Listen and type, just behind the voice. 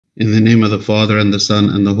In the name of the Father, and the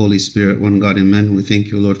Son, and the Holy Spirit, one God, amen. We thank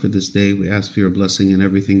you, Lord, for this day. We ask for your blessing in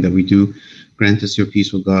everything that we do. Grant us your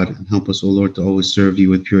peace, O God, and help us, O Lord, to always serve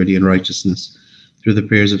you with purity and righteousness. Through the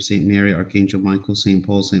prayers of Saint Mary, Archangel Michael, Saint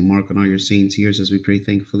Paul, Saint Mark, and all your saints, hear us as we pray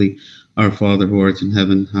thankfully. Our Father, who art in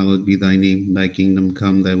heaven, hallowed be thy name. Thy kingdom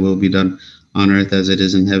come, thy will be done, on earth as it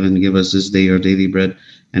is in heaven. Give us this day our daily bread,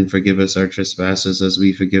 and forgive us our trespasses as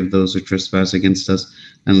we forgive those who trespass against us.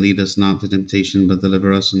 And lead us not to temptation, but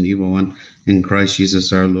deliver us from the evil one. In Christ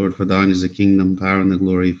Jesus our Lord, for thine is the kingdom, power, and the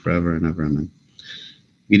glory forever and ever. Amen.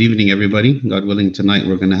 Good evening, everybody. God willing, tonight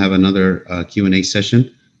we're going to have another Q&A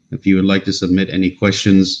session. If you would like to submit any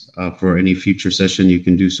questions for any future session, you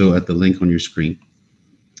can do so at the link on your screen.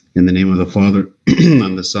 In the name of the Father,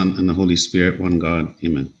 and the Son, and the Holy Spirit, one God.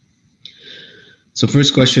 Amen. So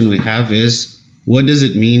first question we have is, what does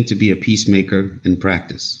it mean to be a peacemaker in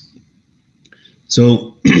practice?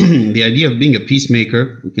 So the idea of being a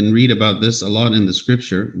peacemaker, we can read about this a lot in the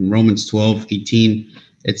scripture. In Romans 12:18,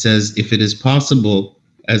 it says, if it is possible,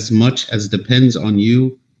 as much as depends on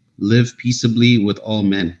you, live peaceably with all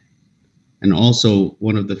men. And also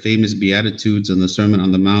one of the famous Beatitudes in the Sermon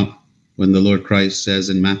on the Mount, when the Lord Christ says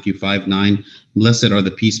in Matthew 5:9, blessed are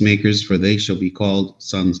the peacemakers, for they shall be called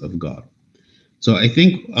sons of God. So I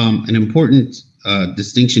think an important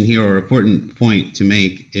distinction here, or important point to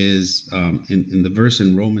make, is in the verse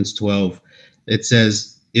in Romans 12, it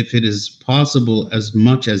says, if it is possible, as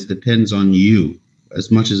much as depends on you, as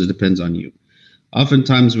much as it depends on you.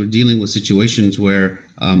 Oftentimes we're dealing with situations where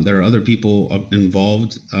there are other people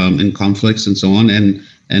involved in conflicts and so on, and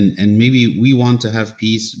maybe we want to have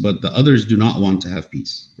peace, but the others do not want to have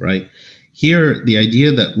peace, right? Here, the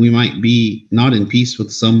idea that we might be not in peace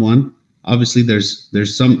with someone, obviously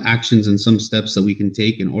there's some actions and some steps that we can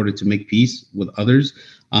take in order to make peace with others,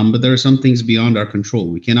 but there are some things beyond our control.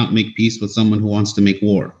 We cannot make peace with someone who wants to make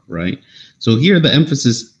war, right? So here the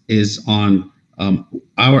emphasis is on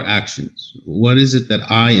our actions. What is it that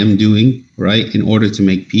I am doing, right, in order to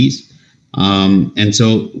make peace? And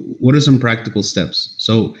so what are some practical steps?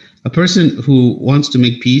 So a person who wants to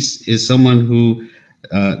make peace is someone who,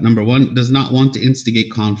 number one, does not want to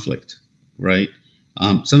instigate conflict, right?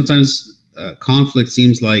 Sometimes conflict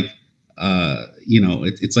seems like,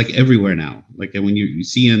 it's like everywhere now. Like when you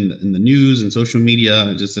see in the news and social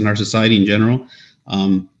media, just in our society in general,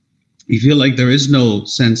 you feel like there is no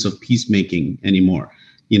sense of peacemaking anymore.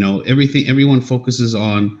 Everyone focuses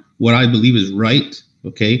on what I believe is right,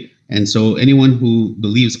 okay? And so anyone who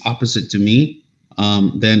believes opposite to me,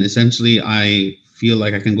 then essentially I feel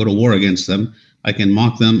like I can go to war against them. I can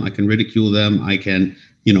mock them, I can ridicule them, I can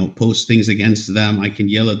post things against them, I can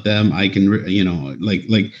yell at them, I can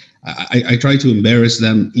I try to embarrass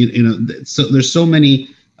them. So there's so many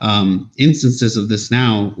instances of this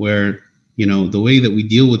now where the way that we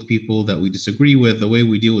deal with people that we disagree with, the way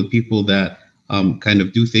we deal with people that kind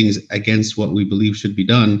of do things against what we believe should be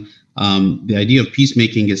done, the idea of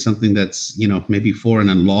peacemaking is something that's maybe foreign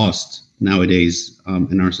and lost nowadays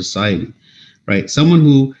in our society, right? Someone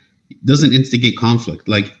who doesn't instigate conflict.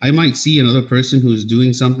 Like I might see another person who's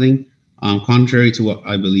doing something contrary to what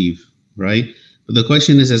I believe, right? But the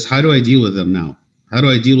question is how do I deal with them now? How do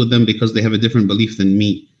I deal with them because they have a different belief than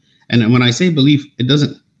me? And when I say belief, it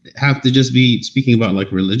doesn't have to just be speaking about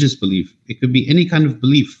like religious belief. It could be any kind of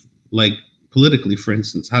belief, like politically, for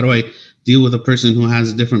instance. How do I deal with a person who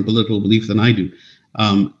has a different political belief than I do?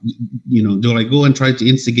 Do I go and try to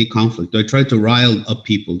instigate conflict? Do I try to rile up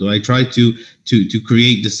people? Do I try to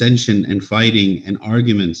create dissension and fighting and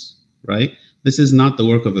arguments, right? This is not the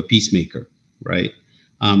work of a peacemaker, right?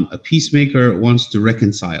 A peacemaker wants to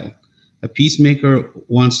reconcile. A peacemaker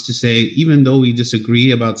wants to say, even though we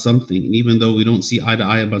disagree about something, and even though we don't see eye to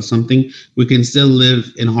eye about something, we can still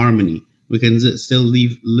live in harmony. We can still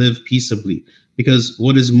live peaceably. Because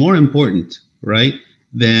what is more important, right,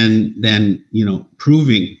 than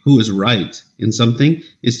proving who is right in something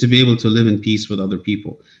is to be able to live in peace with other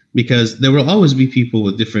people. Because there will always be people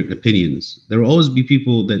with different opinions. There will always be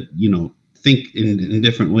people that think in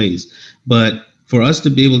different ways. But for us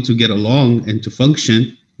to be able to get along and to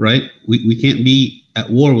function, right, we can't be at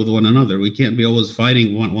war with one another. We can't be always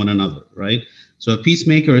fighting one another, right? So a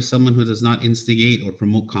peacemaker is someone who does not instigate or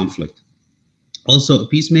promote conflict. Also, a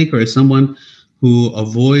peacemaker is someone who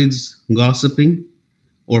avoids gossiping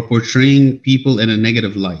or portraying people in a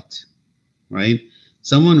negative light, right?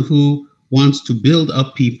 Someone who wants to build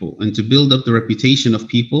up people and to build up the reputation of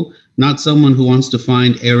people, not someone who wants to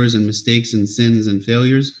find errors and mistakes and sins and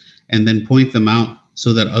failures and then point them out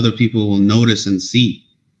so that other people will notice and see,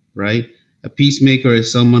 right? A peacemaker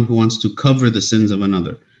is someone who wants to cover the sins of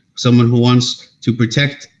another, someone who wants to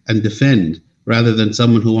protect and defend rather than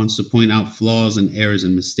someone who wants to point out flaws and errors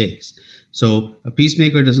and mistakes. So a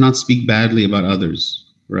peacemaker does not speak badly about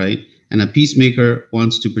others, right? And a peacemaker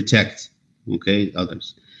wants to protect, okay,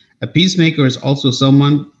 others. A peacemaker is also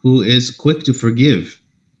someone who is quick to forgive,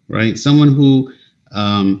 right? Someone who,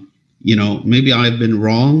 maybe I've been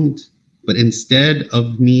wronged, but instead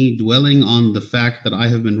of me dwelling on the fact that I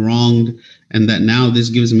have been wronged and that now this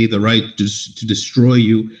gives me the right to destroy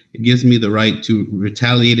you, it gives me the right to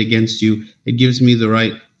retaliate against you, it gives me the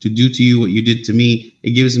right to do to you what you did to me,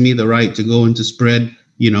 it gives me the right to go and to spread,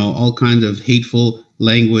 all kinds of hateful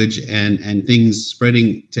language and things,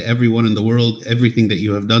 spreading to everyone in the world everything that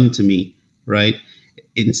you have done to me, right?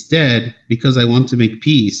 Instead, because I want to make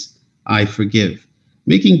peace, I forgive.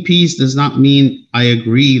 Making peace does not mean I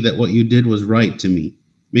agree that what you did was right to me.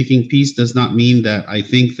 Making peace does not mean that I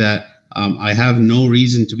think that I have no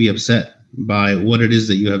reason to be upset by what it is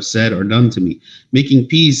that you have said or done to me. Making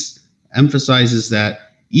peace emphasizes that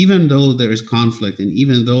even though there is conflict and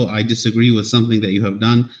even though I disagree with something that you have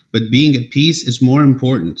done, but being at peace is more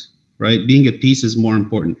important, right? Being at peace is more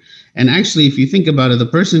important. And actually, if you think about it, the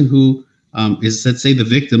person who is, let's say, the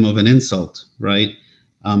victim of an insult, right?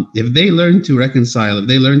 If they learn to reconcile, if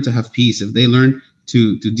they learn to have peace, if they learn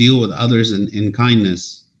to deal with others in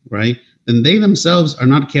kindness, right? Then they themselves are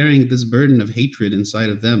not carrying this burden of hatred inside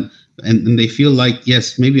of them. And they feel like,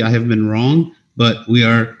 yes, maybe I have been wrong, but we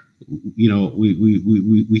are,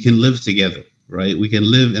 we can live together, right? We can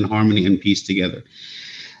live in harmony and peace together.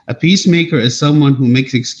 A peacemaker is someone who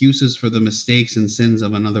makes excuses for the mistakes and sins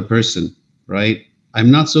of another person, right? I'm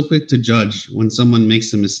not so quick to judge when someone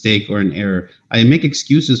makes a mistake or an error. I make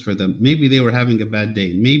excuses for them. Maybe they were having a bad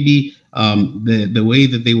day. Maybe the way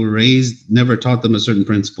that they were raised never taught them a certain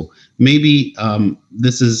principle. Maybe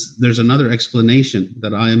there's another explanation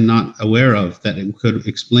that I am not aware of that could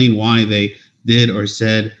explain why they did or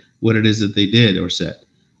said what it is that they did or said,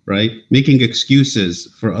 right? Making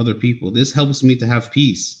excuses for other people. This helps me to have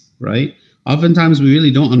peace, right? Oftentimes, we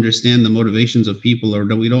really don't understand the motivations of people, or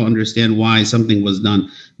that we don't understand why something was done.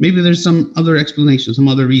 Maybe there's some other explanation, some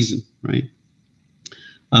other reason, right?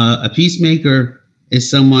 A peacemaker is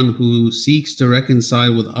someone who seeks to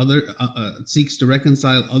reconcile with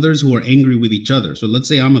others who are angry with each other. So let's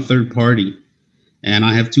say I'm a third party, and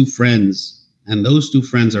I have two friends, and those two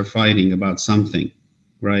friends are fighting about something,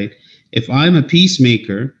 right? If I'm a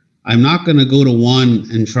peacemaker, I'm not going to go to one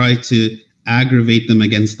and try to aggravate them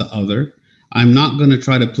against the other. I'm not going to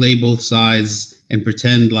try to play both sides and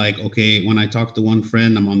pretend like, okay, when I talk to one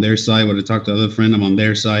friend, I'm on their side. When I talk to the other friend, I'm on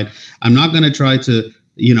their side. I'm not going to try to,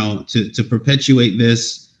 to perpetuate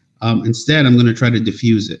this. Instead, I'm going to try to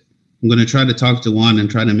diffuse it. I'm going to try to talk to one and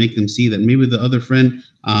try to make them see that maybe the other friend,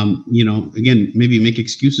 again, maybe make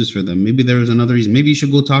excuses for them. Maybe there was another reason. Maybe you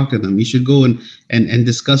should go talk to them. You should go and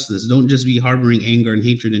discuss this. Don't just be harboring anger and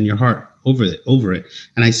hatred in your heart over it.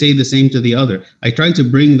 And I say the same to the other. I try to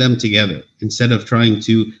bring them together instead of trying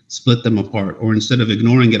to split them apart, or instead of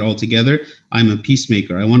ignoring it altogether. I'm a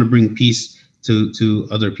peacemaker. I want to bring peace to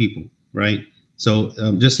other people, right? So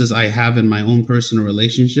just as I have in my own personal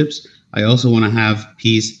relationships, I also want to have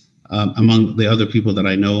peace among the other people that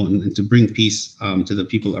I know, and to bring peace to the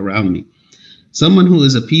people around me. Someone who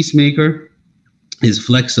is a peacemaker is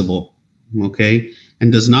flexible, okay,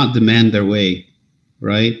 and does not demand their way,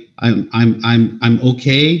 right? I'm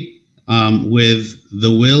okay with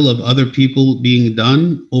the will of other people being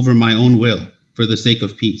done over my own will for the sake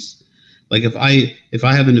of peace. Like if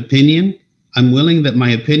I have an opinion, I'm willing that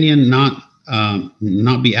my opinion not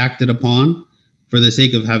be acted upon for the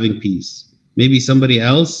sake of having peace. Maybe somebody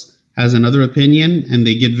else has another opinion and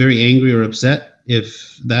they get very angry or upset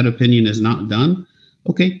if that opinion is not done.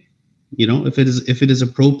 Okay, if it is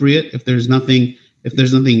appropriate, if there's nothing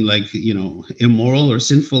like immoral or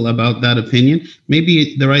sinful about that opinion,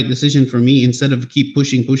 maybe the right decision for me, instead of keep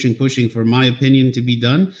pushing for my opinion to be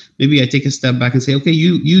done, maybe I take a step back and say, okay,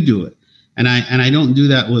 you do it. And I don't do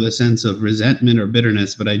that with a sense of resentment or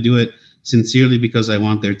bitterness, but I do it sincerely because I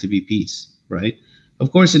want there to be peace, right?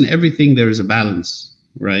 Of course, in everything there is a balance,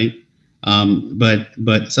 right?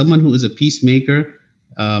 But someone who is a peacemaker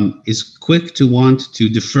is quick to want to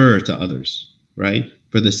defer to others, right?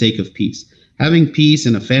 For the sake of peace. Having peace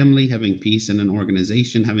in a family, having peace in an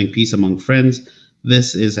organization, having peace among friends.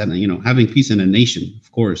 This is, having peace in a nation,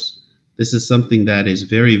 of course. This is something that is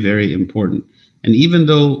very, very important. And even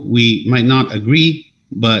though we might not agree,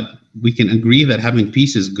 but we can agree that having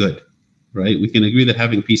peace is good, right? We can agree that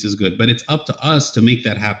having peace is good, but it's up to us to make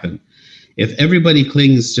that happen. If everybody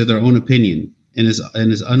clings to their own opinion and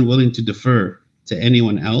is unwilling to defer to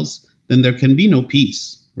anyone else, then there can be no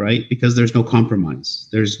peace, right? Because there's no compromise.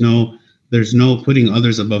 There's no there's no putting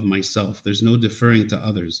others above myself. There's no deferring to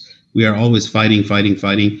others. We are always fighting,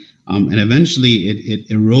 and eventually it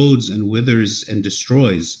erodes and withers and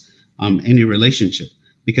destroys any relationship,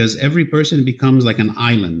 because every person becomes like an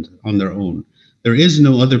island on their own. There is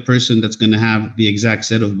no other person that's going to have the exact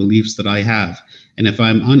set of beliefs that I have. And if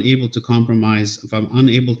I'm unable to compromise, if I'm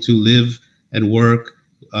unable to live and work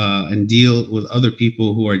and deal with other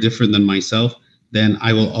people who are different than myself, then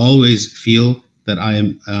I will always feel that I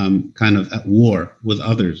am kind of at war with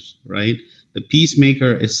others, right? The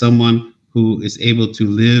peacemaker is someone who is able to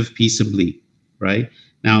live peaceably, right?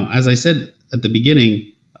 Now, as I said at the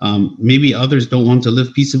beginning, maybe others don't want to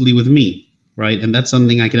live peaceably with me, right? And that's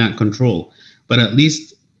something I cannot control. But at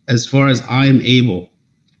least as far as I am able,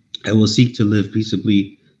 I will seek to live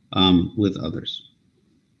peaceably with others.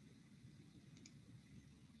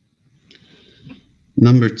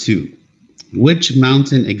 Number 2, which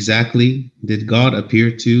mountain exactly did God appear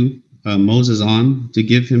to Moses on to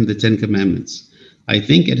give him the 10 Commandments? I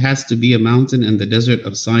think it has to be a mountain in the desert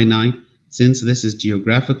of Sinai, since this is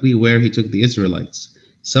geographically where he took the Israelites.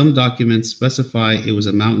 Some documents specify it was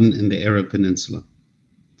a mountain in the Arab Peninsula.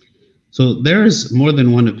 So there's more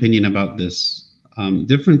than one opinion about this.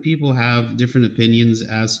 Different people have different opinions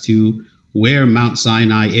as to where Mount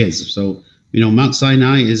Sinai is. So, Mount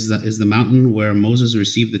Sinai is the mountain where Moses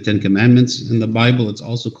received the 10 Commandments. In the Bible, it's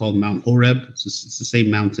also called Mount Horeb. It's the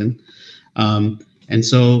same mountain. And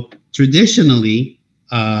so traditionally,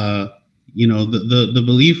 the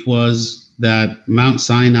belief was that Mount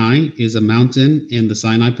Sinai is a mountain in the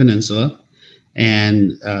Sinai Peninsula.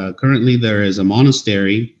 And currently there is a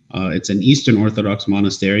monastery. It's an Eastern Orthodox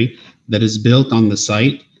monastery that is built on the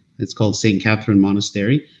site. It's called St. Catherine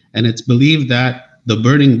Monastery. And it's believed that the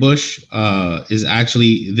burning bush is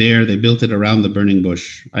actually there. They built it around the burning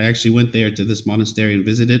bush. I actually went there to this monastery and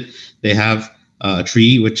visited. They have a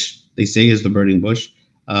tree, which they say is the burning bush.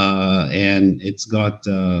 And it's got,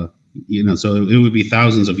 so it would be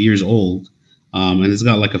thousands of years old. And it's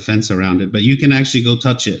got like a fence around it, but you can actually go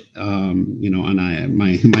touch it. And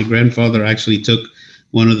my grandfather actually took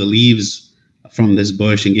one of the leaves from this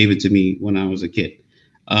bush and gave it to me when I was a kid.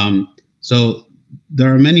 So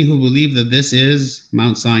there are many who believe that this is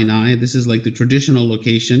Mount Sinai. This is like the traditional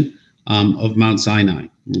location of Mount Sinai.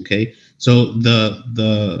 Okay, so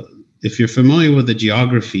if you're familiar with the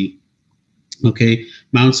geography, okay,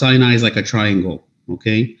 Mount Sinai is like a triangle.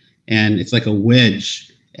 Okay, and it's like a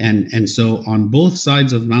wedge, and so on both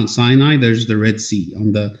sides of Mount Sinai, there's the Red Sea.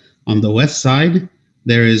 On the west side,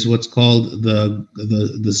 there is what's called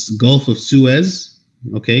the Gulf of Suez.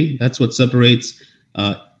 Okay, that's what separates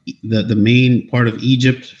the main part of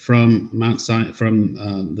Egypt from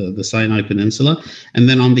the Sinai Peninsula. And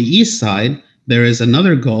then on the east side, there is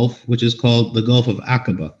another gulf, which is called the Gulf of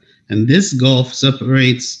Aqaba. And this gulf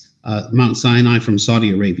separates Mount Sinai from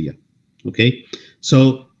Saudi Arabia. Okay,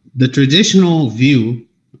 so the traditional view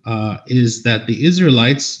is that the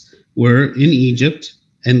Israelites were in Egypt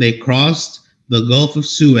and they crossed the Gulf of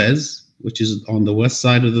Suez, which is on the west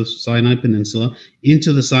side of the Sinai Peninsula,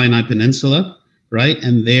 into the Sinai Peninsula, right?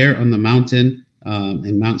 And there on the mountain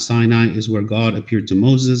in Mount Sinai is where God appeared to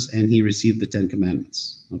Moses and he received the 10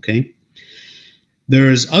 Commandments, okay?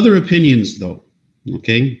 There's other opinions though,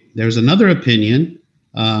 okay? There's another opinion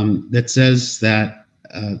that says that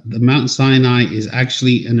the Mount Sinai is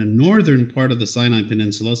actually in a northern part of the Sinai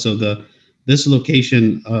Peninsula. So this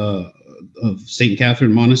location of St.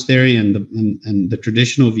 Catherine Monastery and the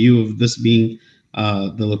traditional view of this being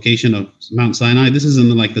the location of Mount Sinai, this is in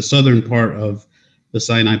the southern part of the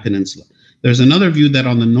Sinai Peninsula. There's another view that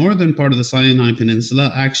on the northern part of the Sinai Peninsula,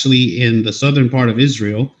 actually in the southern part of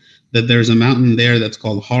Israel, that there's a mountain there that's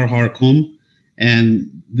called Har HaKom.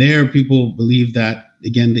 And there people believe that,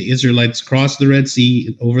 again, the Israelites crossed the Red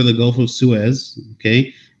Sea over the Gulf of Suez,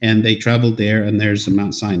 okay, and they traveled there, and there's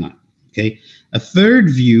Mount Sinai, okay. A third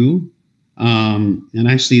view, and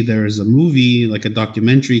actually there's a movie, like a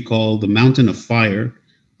documentary called The Mountain of Fire,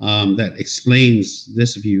 that explains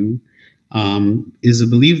this view, is a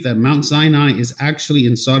belief that Mount Sinai is actually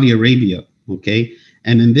in Saudi Arabia, okay?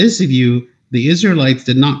 And in this view, the Israelites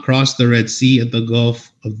did not cross the Red Sea at the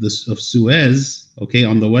Gulf of Suez, okay,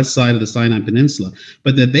 on the west side of the Sinai Peninsula,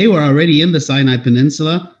 but that they were already in the Sinai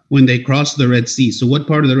Peninsula when they crossed the Red Sea. So what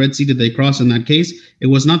part of the Red Sea did they cross in that case? It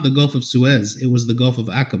was not the Gulf of Suez, it was the Gulf of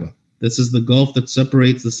Aqaba. This is the Gulf that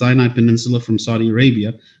separates the Sinai Peninsula from Saudi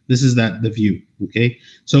Arabia. This is the view, okay?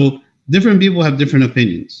 So different people have different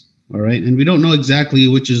opinions, all right? And we don't know exactly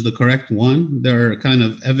which is the correct one. There are kind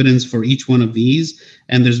of evidence for each one of these,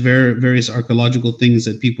 and there's various archaeological things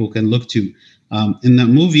that people can look to. In that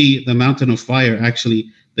movie, The Mountain of Fire, actually,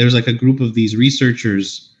 there's like a group of these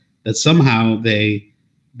researchers that somehow they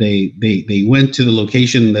went to the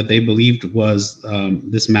location that they believed was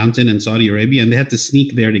this mountain in Saudi Arabia, and they had to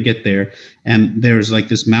sneak there to get there. And there's like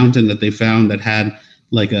this mountain that they found that had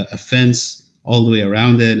like a fence all the way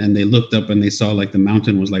around it, and they looked up and they saw like the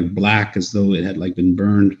mountain was like black as though it had like been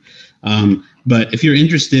burned. But if you're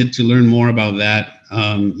interested to learn more about that,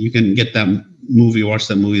 you can get that movie, watch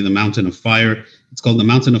that movie, The Mountain of Fire. It's called The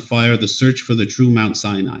Mountain of Fire: The Search for the True Mount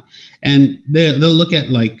Sinai. And they'll look at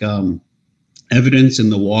like evidence in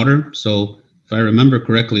the water. So if I remember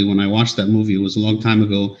correctly, when I watched that movie, it was a long time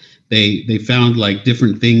ago, they found like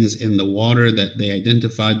different things in the water that they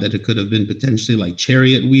identified that it could have been potentially like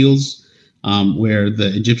chariot wheels, where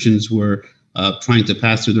the Egyptians were trying to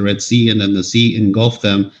pass through the Red Sea, and then the sea engulfed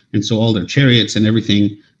them, and so all their chariots and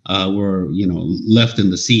everything were, left in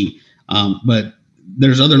the sea. But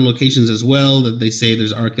there's other locations as well that they say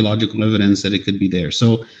there's archaeological evidence that it could be there.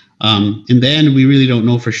 So in the end, we really don't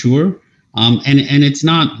know for sure. And it's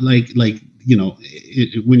not like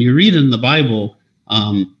when you read it in the Bible,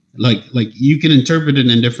 like you can interpret it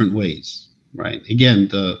in different ways, right? Again,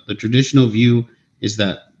 the traditional view is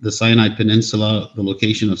that the Sinai Peninsula, the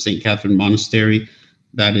location of St. Catherine Monastery,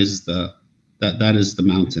 that is the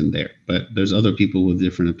mountain there. But there's other people with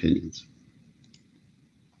different opinions.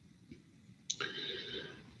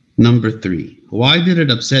 Number 3, why did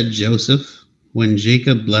it upset Joseph when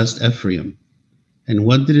Jacob blessed Ephraim? And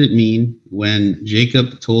what did it mean when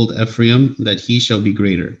Jacob told Ephraim that he shall be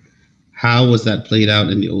greater? How was that played out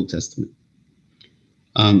in the Old Testament?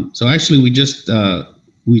 So actually, we just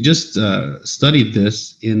studied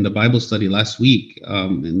this in the Bible study last week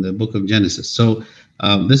in the book of Genesis. So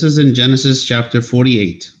this is in Genesis chapter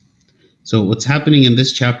 48. So what's happening in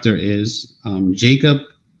this chapter is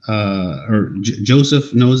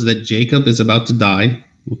Joseph knows that Jacob is about to die.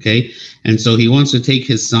 Okay, and so he wants to take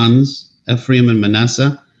his sons, Ephraim and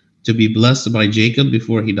Manasseh, to be blessed by Jacob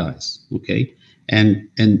before he dies. Okay, and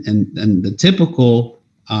the typical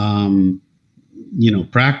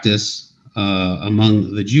practice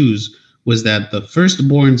among the Jews was that the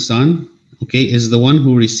firstborn son, okay, is the one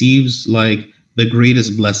who receives like the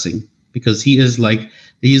greatest blessing, because he's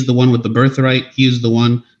the one with the birthright. He is the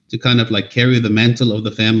one to kind of like carry the mantle of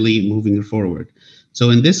the family moving forward. So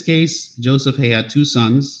in this case, Joseph had 2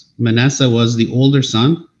 sons. Manasseh was the older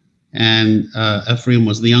son, and Ephraim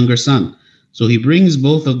was the younger son. So he brings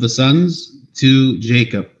both of the sons to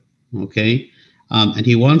Jacob, okay? And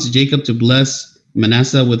he wants Jacob to bless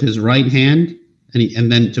Manasseh with his right hand,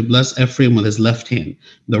 and then to bless Ephraim with his left hand.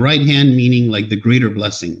 The right hand meaning like the greater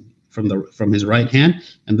blessing from his right hand,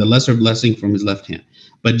 and the lesser blessing from his left hand.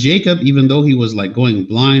 But Jacob, even though he was like going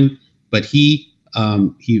blind, but he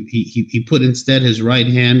put instead his right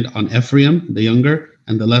hand on Ephraim, the younger,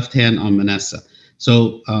 and the left hand on Manasseh.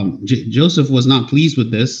 So Joseph was not pleased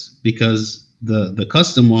with this, because the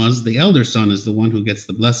custom was the elder son is the one who gets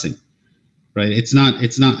the blessing, right? It's not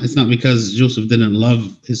because Joseph didn't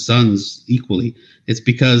love his sons equally. It's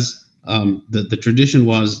because the tradition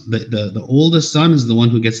was that the oldest son is the one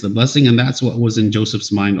who gets the blessing, and that's what was in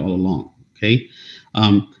Joseph's mind all along. Okay,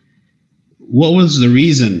 what was the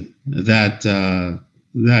reason that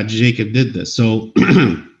Jacob did this? So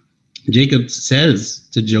Jacob says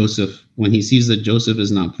to Joseph, when he sees that Joseph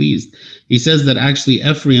is not pleased, he says that actually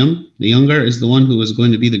Ephraim, the younger, is the one who is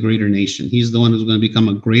going to be the greater nation. He's the one who's going to become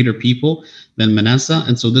a greater people than Manasseh.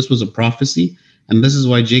 And so this was a prophecy. And this is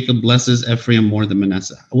why Jacob blesses Ephraim more than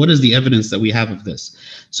Manasseh. What is the evidence that we have of this?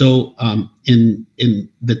 So in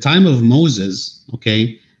the time of Moses,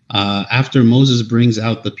 okay, after Moses brings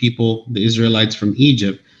out the people, the Israelites from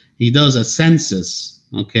Egypt, he does a census,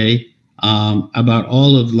 okay, about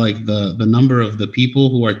all of like the number of the people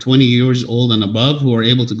who are 20 years old and above who are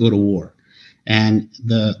able to go to war. And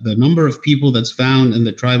the number of people that's found in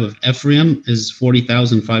the tribe of Ephraim is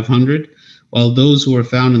 40,500, while those who were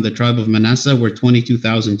found in the tribe of Manasseh were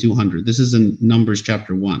 22,200. This is in Numbers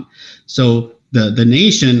chapter 1. So the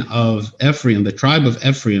nation of Ephraim, the tribe of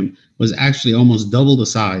Ephraim, was actually almost double the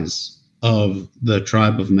size of the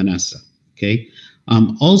tribe of Manasseh. Okay.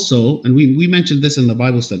 Also, and we mentioned this in the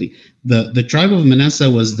Bible study, the tribe of Manasseh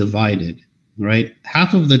was divided, right?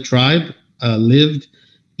 Half of the tribe lived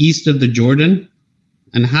east of the Jordan,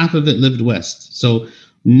 and half of it lived west. So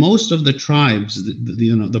most of the tribes,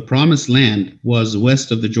 the promised land was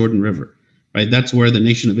west of the Jordan River, right? That's where the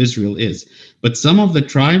nation of Israel is. But some of the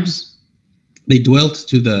tribes, they dwelt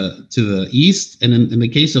to the east, and in the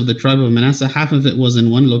case of the tribe of Manasseh, half of it was in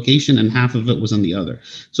one location and half of it was on the other.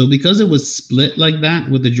 So because it was split like that,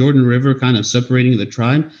 with the Jordan River kind of separating the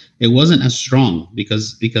tribe, it wasn't as strong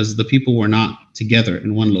because the people were not together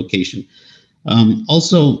in one location.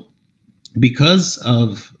 Also, because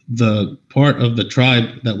of the part of the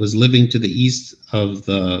tribe that was living to the east of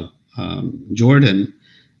the Jordan,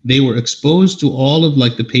 they were exposed to all of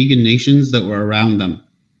like the pagan nations that were around them,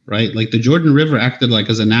 right? Like the Jordan River acted like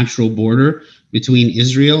as a natural border between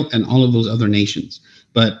Israel and all of those other nations.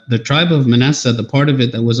 But the tribe of Manasseh, the part of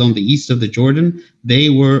it that was on the east of the Jordan, they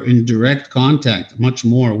were in direct contact much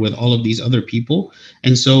more with all of these other people.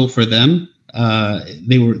 And so for them,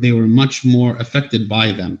 they were much more affected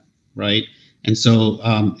by them, right? And so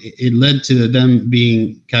it led to them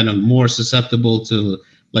being kind of more susceptible to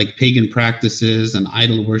like pagan practices and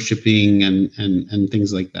idol worshiping and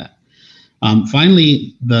things like that.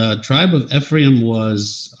 Finally, the tribe of Ephraim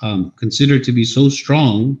was considered to be so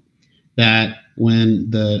strong that when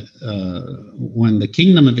the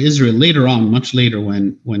kingdom of Israel later on, much later,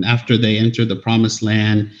 when after they enter the promised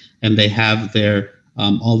land and they have their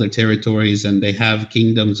all their territories and they have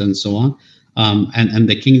kingdoms and so on, and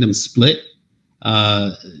the kingdom split,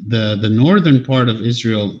 the northern part of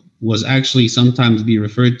Israel was actually sometimes be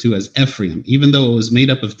referred to as Ephraim, even though it was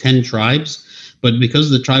made up of 10 tribes. But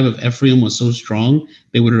because the tribe of Ephraim was so strong,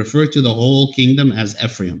 they would refer to the whole kingdom as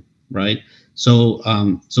Ephraim, right? So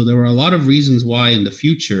so there were a lot of reasons why in the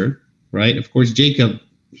future, right? Of course, Jacob,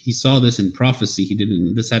 he saw this in prophecy.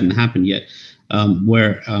 This hadn't happened yet,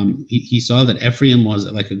 where he saw that Ephraim was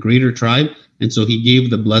like a greater tribe. And so he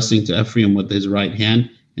gave the blessing to Ephraim with his right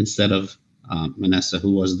hand instead of Manasseh,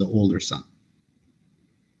 who was the older son.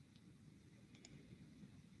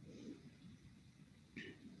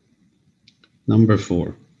 Number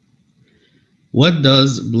 4. What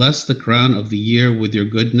does bless the crown of the year with your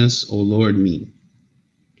goodness, O Lord, mean?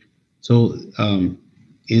 So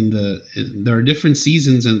there are different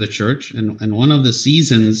seasons in the church, and one of the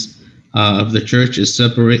seasons of the church is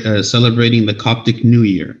celebrating the Coptic New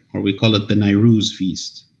Year, or we call it the Nowruz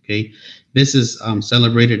feast. Okay, this is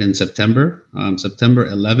celebrated in September. September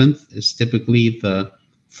 11th is typically the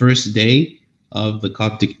first day of the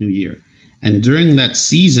Coptic New Year, and during that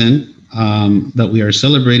season that we are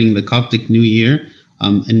celebrating the Coptic New Year,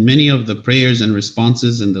 in many of the prayers and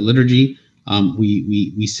responses in the liturgy,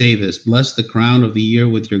 we say this: bless the crown of the year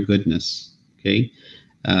with your goodness. Okay,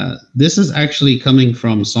 this is actually coming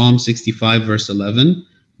from Psalm 65 verse 11,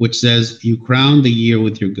 which says, you crown the year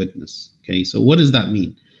with your goodness. Okay, so what does that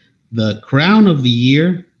mean? The crown of the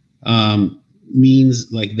year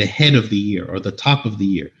means like the head of the year or the top of the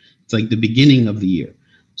year. It's like the beginning of the year.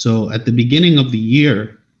 So at the beginning of the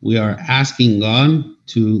year, we are asking God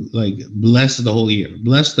to like bless the whole year,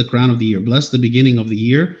 bless the crown of the year, bless the beginning of the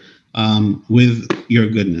year with your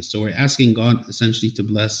goodness. So we're asking God essentially to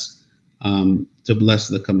bless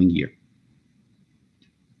the coming year.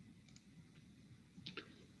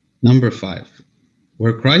 Number 5,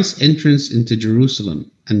 where Christ's entrance into Jerusalem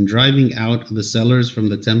and driving out the sellers from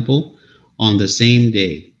the temple on the same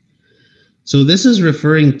day. So this is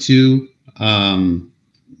referring to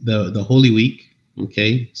the Holy Week.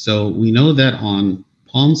 Okay, so we know that on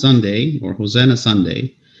Palm Sunday or Hosanna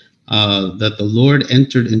Sunday, that the Lord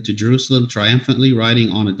entered into Jerusalem triumphantly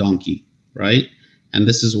riding on a donkey, right? And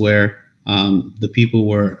this is where the people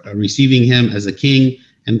were receiving him as a king,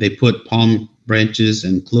 and they put palm branches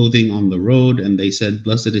and clothing on the road, and they said,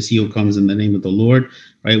 blessed is he who comes in the name of the Lord,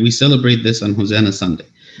 right? We celebrate this on Hosanna Sunday.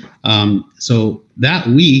 So that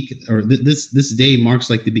week, or this day marks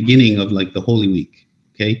like the beginning of like the Holy Week,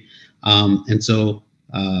 okay? And so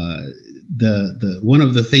the one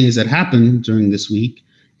of the things that happened during this week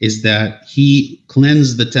is that he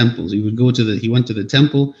cleansed the temples. He went to the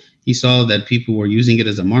temple. He saw that people were using it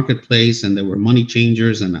as a marketplace, and there were money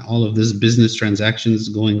changers and all of this business transactions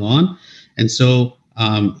going on. And so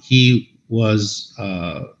he was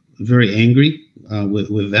very angry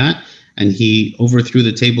with that, and he overthrew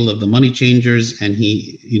the table of the money changers, and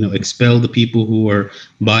he expelled the people who were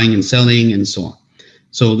buying and selling and so on.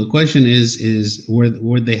 So the question is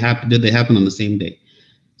did they happen on the same day?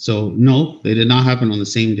 So no, they did not happen on the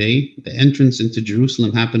same day. The entrance into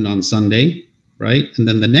Jerusalem happened on Sunday, right? And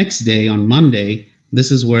then the next day, on Monday,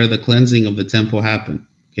 this is where the cleansing of the temple happened.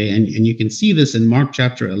 Okay, and you can see this in Mark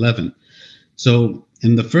chapter 11. So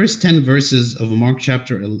in the first 10 verses of Mark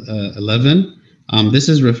chapter 11, this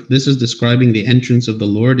is describing the entrance of the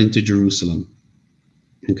Lord into Jerusalem.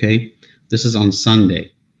 Okay, this is on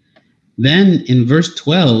Sunday. Then in verse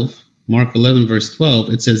 12, Mark 11, verse 12,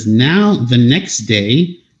 it says, now the next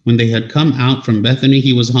day, when they had come out from Bethany,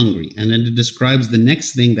 he was hungry. And then it describes the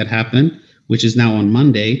next thing that happened, which is now on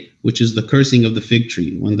Monday, which is the cursing of the fig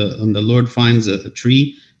tree. When the Lord finds a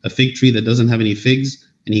fig tree that doesn't have any figs,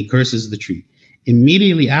 and he curses the tree.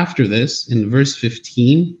 Immediately after this, in verse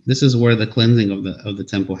 15, this is where the cleansing of the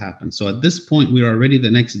temple happened. So at this point, we are already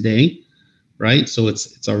the next day, right? So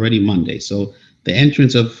it's already Monday. So the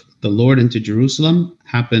entrance of the Lord into Jerusalem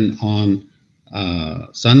happened on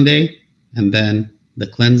Sunday, and then the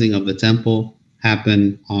cleansing of the temple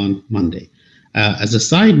happened on Monday. As a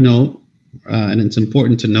side note, and it's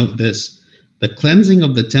important to note this, the cleansing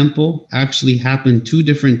of the temple actually happened 2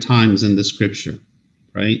 different times in the scripture,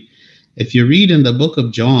 right? If you read in the book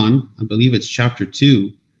of John, I believe it's chapter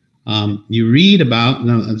 2, you read about,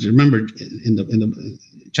 now remember in the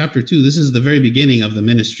chapter 2, this is the very beginning of the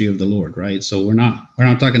ministry of the Lord, right? So we're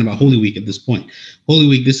not talking about Holy Week at this point. Holy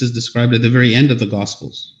Week, this is described at the very end of the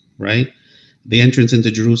Gospels, right? The entrance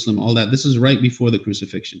into Jerusalem, all that. This is right before the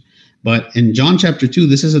crucifixion. But in John chapter 2,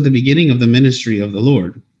 this is at the beginning of the ministry of the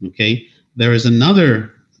Lord, okay? There is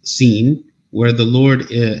another scene where the Lord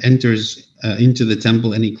enters into the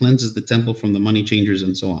temple, and he cleanses the temple from the money changers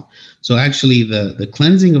and so on. So actually, the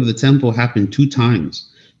cleansing of the temple happened 2 times.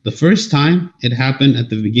 The first time, it happened at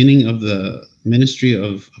the beginning of the ministry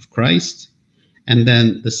of Christ. And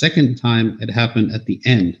then the second time, it happened at the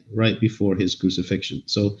end, right before his crucifixion.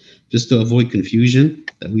 So just to avoid confusion,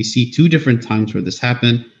 that we see 2 different times where this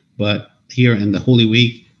happened, but here in the Holy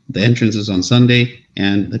Week, the entrance is on Sunday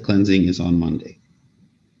and the cleansing is on Monday.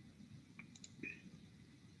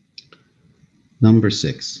 Number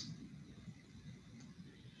 6.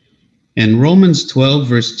 In Romans 12,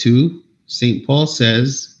 verse 2, St. Paul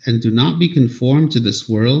says, "And do not be conformed to this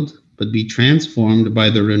world, but be transformed by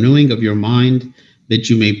the renewing of your mind, that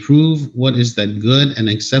you may prove what is that good and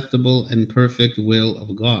acceptable and perfect will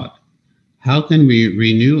of God." How can we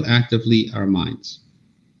renew actively our minds?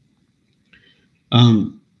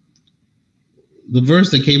 The verse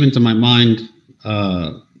that came into my mind,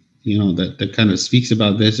 that kind of speaks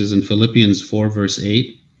about this is in Philippians 4, verse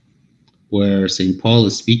 8, where St. Paul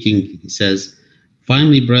is speaking. He says,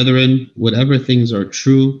 "Finally, brethren, whatever things are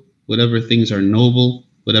true, whatever things are noble,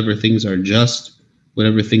 whatever things are just,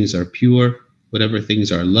 whatever things are pure, whatever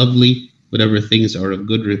things are lovely, whatever things are of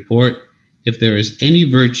good report, if there is any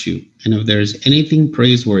virtue and if there is anything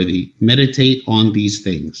praiseworthy, meditate on these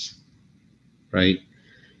things." Right?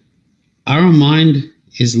 Our mind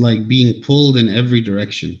is like being pulled in every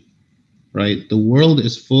direction, right? The world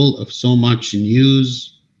is full of so much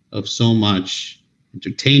news, of so much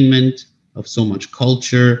entertainment, of so much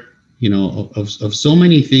culture, of so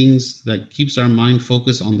many things that keeps our mind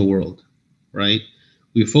focused on the world, right?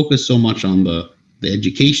 We focus so much on the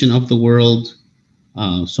education of the world,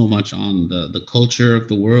 so much on the culture of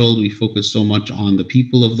the world. We focus so much on the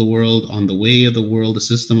people of the world, on the way of the world, the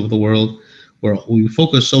system of the world, where we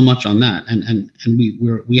focus so much on that. And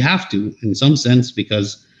we have to, in some sense, because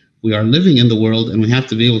we are living in the world and we have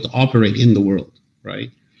to be able to operate in the world,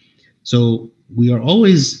 right? So we are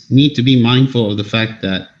always need to be mindful of the fact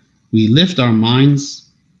that we lift our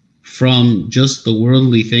minds from just the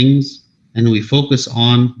worldly things and we focus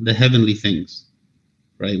on the heavenly things,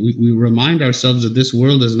 right? We remind ourselves that this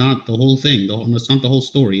world is not the whole thing. It's not the whole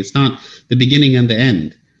story. It's not the beginning and the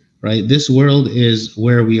end, right? This world is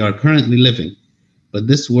where we are currently living, but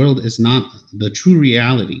this world is not the true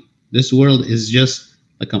reality. This world is just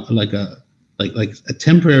like a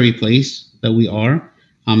temporary place that we are,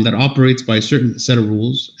 that operates by a certain set of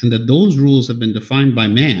rules, and that those rules have been defined by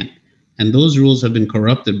man, and those rules have been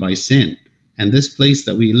corrupted by sin. And this place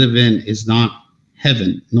that we live in is not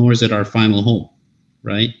heaven, nor is it our final home,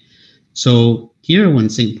 right? So here, when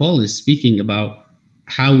St. Paul is speaking about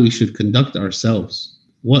how we should conduct ourselves,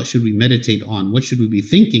 what should we meditate on, what should we be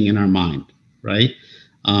thinking in our mind, right?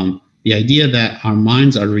 The idea that our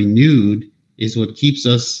minds are renewed is what keeps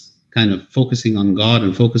us kind of focusing on God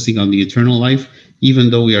and focusing on the eternal life,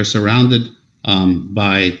 even though we are surrounded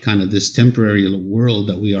by kind of this temporary world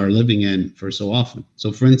that we are living in for so often.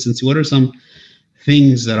 So for instance, what are some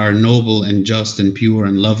things that are noble and just and pure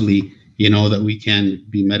and lovely, that we can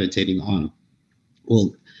be meditating on?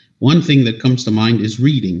 Well, one thing that comes to mind is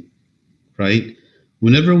reading, right?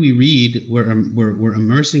 Whenever we read, we're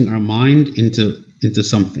immersing our mind into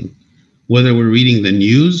something. Whether we're reading the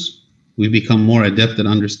news, we become more adept at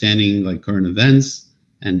understanding like current events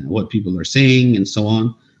and what people are saying and so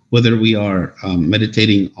on. Whether we are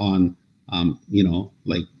meditating on,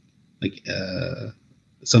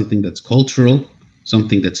 something that's cultural,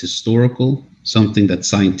 something that's historical, something that's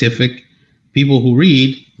scientific. People who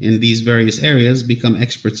read in these various areas become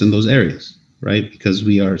experts in those areas, right? Because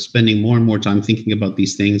we are spending more and more time thinking about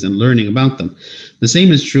these things and learning about them. The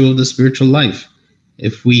same is true of the spiritual life.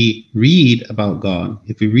 If we read about God,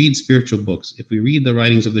 if we read spiritual books, if we read the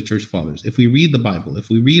writings of the church fathers, if we read the Bible, if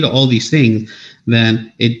we read all these things,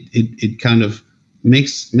 then it kind of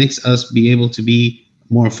makes us be able to be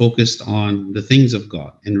more focused on the things of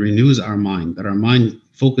God and renews our mind, that our mind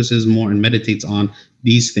focuses more and meditates on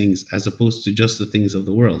these things as opposed to just the things of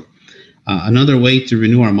the world. Another way to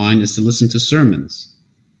renew our mind is to listen to sermons,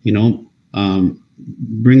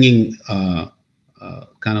 bringing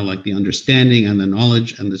kind of like the understanding and the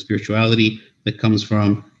knowledge and the spirituality that comes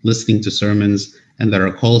from listening to sermons, and that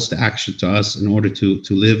are calls to action to us in order to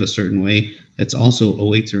live a certain way. It's also a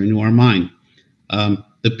way to renew our mind.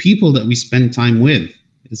 The people that we spend time with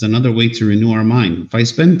is another way to renew our mind. If I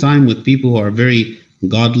spend time with people who are very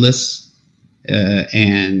godless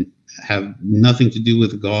and have nothing to do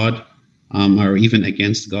with God, or even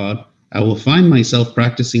against God, I will find myself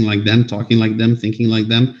practicing like them, talking like them, thinking like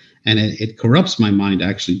them, and it corrupts my mind,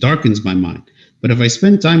 actually darkens my mind. But if I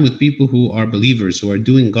spend time with people who are believers, who are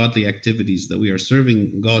doing godly activities, that we are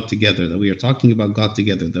serving God together, that we are talking about God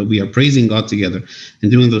together, that we are praising God together and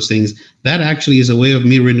doing those things, that actually is a way of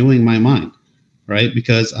me renewing my mind, right?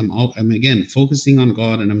 Because I'm again focusing on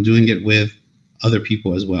God, and I'm doing it with other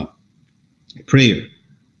people as well. Prayer,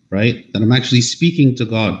 right? That I'm actually speaking to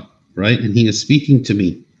God, right? And He is speaking to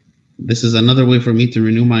me. This is another way for me to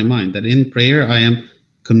renew my mind, that in prayer I am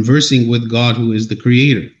conversing with God, who is the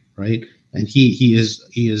creator, right? And he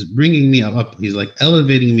is bringing me up. He's like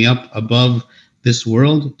elevating me up above this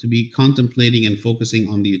world to be contemplating and focusing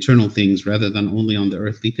on the eternal things rather than only on the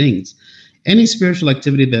earthly things. Any spiritual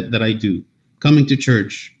activity that I do, coming to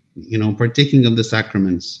church, partaking of the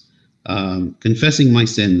sacraments, confessing my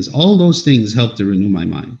sins, all those things help to renew my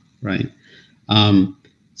mind, right?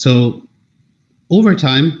 So over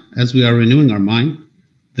time, as we are renewing our mind,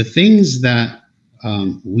 the things that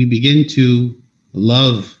we begin to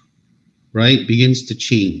love, right, begins to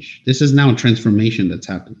change. This is now a transformation that's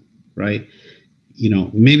happening, right?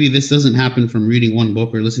 Maybe this doesn't happen from reading one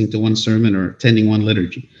book or listening to one sermon or attending one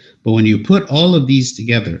liturgy. But when you put all of these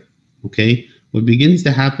together, okay, what begins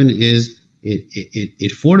to happen is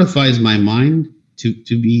it fortifies my mind to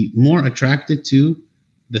be more attracted to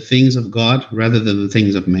the things of God rather than the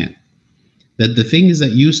things of man. That the things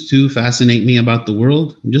that used to fascinate me about the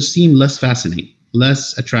world just seem less fascinating,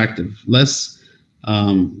 less attractive, less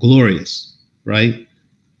glorious, right?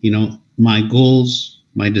 My goals,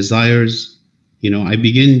 my desires, I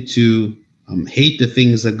begin to hate the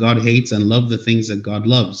things that God hates and love the things that God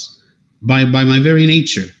loves by my very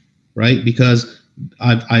nature, right? Because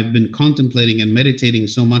I've been contemplating and meditating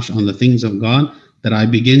so much on the things of God that I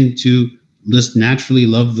begin to just naturally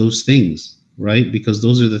love those things, right? Because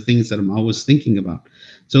those are the things that I'm always thinking about.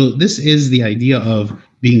 So this is the idea of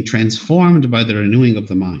being transformed by the renewing of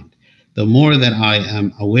the mind. The more that I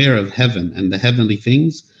am aware of heaven and the heavenly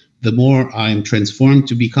things, the more I am transformed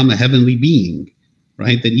to become a heavenly being,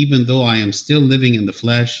 right? That even though I am still living in the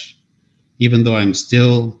flesh, even though I'm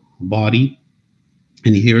still a body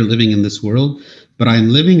and here living in this world, but I'm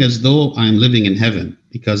living as though I'm living in heaven,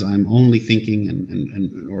 because I'm only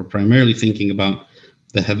thinking or primarily thinking about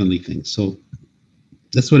the heavenly things. So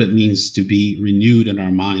that's what it means to be renewed in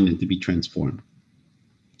our mind and to be transformed.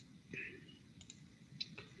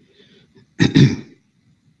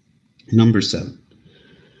 Number 7.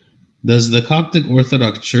 Does the Coptic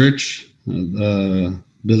Orthodox Church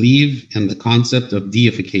believe in the concept of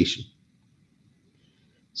deification?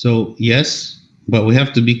 So yes, but we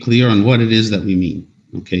have to be clear on what it is that we mean,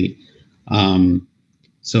 okay?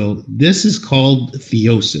 So this is called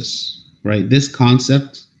theosis, right? This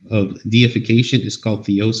concept of deification is called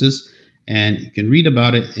theosis, and you can read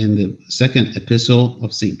about it in the second epistle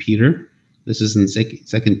of St. Peter. This is in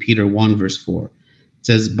 2 Peter 1, verse 4. It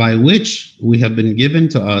says, by which have been given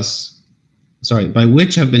to us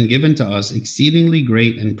exceedingly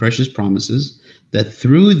great and precious promises, that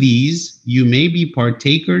through these you may be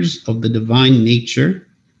partakers of the divine nature,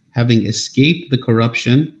 having escaped the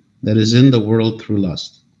corruption that is in the world through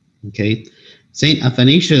lust. Okay, Saint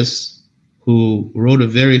Athanasius, who wrote a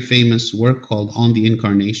very famous work called On the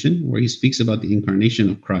Incarnation, where he speaks about the incarnation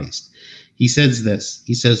of Christ. He says this,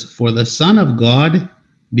 he says, for the Son of God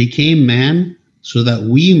became man so that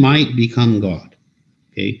we might become God.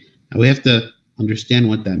 Okay, now we have to understand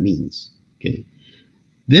what that means. Okay,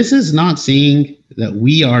 this is not saying that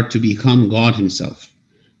we are to become God himself.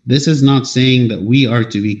 This is not saying that we are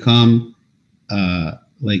to become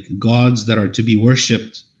like gods that are to be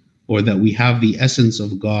worshipped, or that we have the essence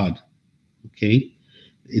of God. Okay,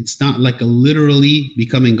 it's not like a literally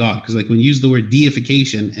becoming God, because like when you use the word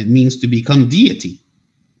deification, it means to become deity,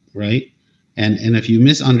 right? And if you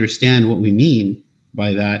misunderstand what we mean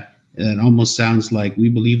by that, it almost sounds like we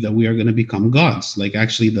believe that we are going to become gods. Like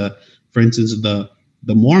actually, for instance, the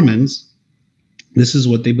Mormons, this is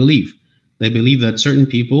what they believe. They believe that certain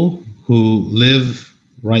people who live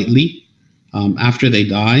rightly, after they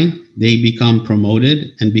die, they become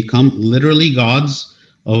promoted and become literally gods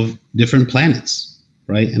of different planets,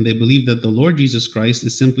 right? And they believe that the Lord Jesus Christ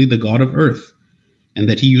is simply the God of earth, and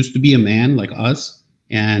that he used to be a man like us,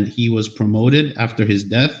 and he was promoted after his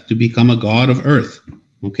death to become a God of earth.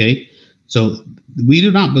 Okay, so we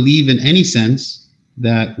do not believe in any sense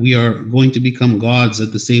that we are going to become gods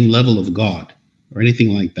at the same level of God or anything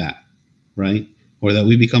like that, right? Or that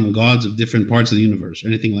we become gods of different parts of the universe or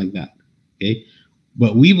anything like that. Okay,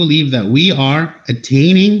 but we believe that we are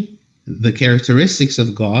attaining the characteristics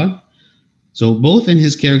of God, so both in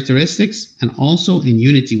his characteristics and also in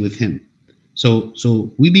unity with him.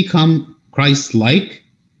 So we become Christ-like,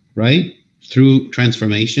 right, through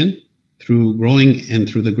transformation, through growing, and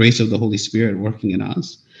through the grace of the Holy Spirit working in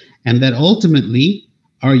us. And that ultimately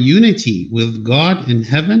our unity with God in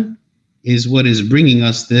heaven is what is bringing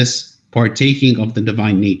us this partaking of the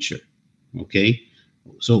divine nature. Okay,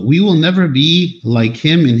 so we will never be like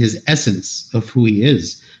him in his essence of who he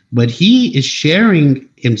is, but he is sharing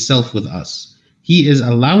himself with us. He is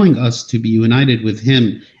allowing us to be united with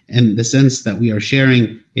him in the sense that we are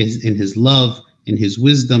sharing is in his love, in his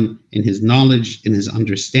wisdom, in his knowledge, in his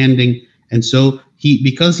understanding. And so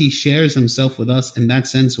because he shares himself with us, in that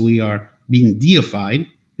sense, we are being deified,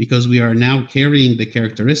 because we are now carrying the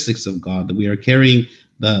characteristics of God, that we are carrying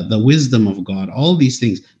the wisdom of God, all these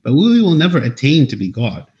things. But we will never attain to be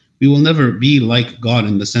God. We will never be like God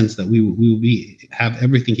in the sense that we will have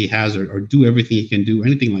everything he has, or do everything he can do, or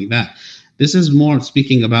anything like that. This is more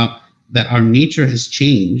speaking about that our nature has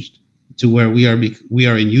changed to where we are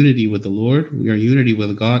in unity with the Lord, we are in unity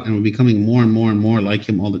with God, and we're becoming more and more and more like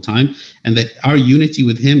him all the time. And that our unity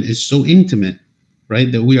with him is so intimate,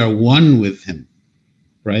 right, that we are one with him,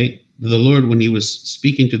 right? The Lord, when he was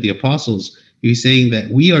speaking to the apostles, he was saying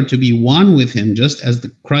that we are to be one with him just as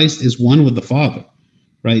the Christ is one with the Father,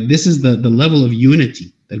 right? This is the level of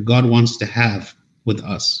unity that God wants to have with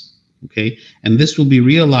us, okay? And this will be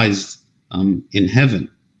realized in heaven.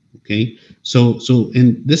 Okay,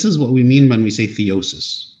 and this is what we mean when we say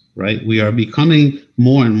theosis, right? We are becoming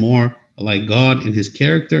more and more like God in his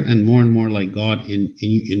character, and more like God in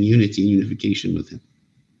unity and unification with him.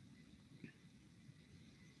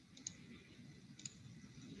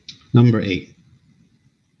 Number 8.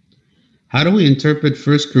 How do we interpret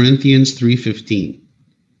 1 Corinthians 3:15?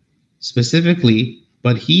 Specifically,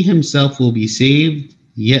 but he himself will be saved,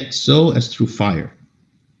 yet so as through fire.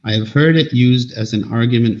 I have heard it used as an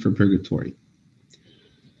argument for purgatory.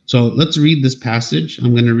 So let's read this passage.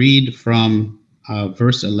 I'm going to read from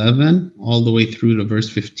verse 11 all the way through to verse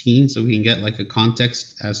 15, so we can get like a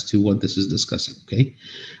context as to what this is discussing, okay?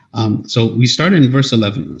 So we start in verse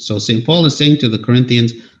 11. So St. Paul is saying to the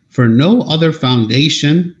Corinthians, "For no other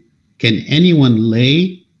foundation can anyone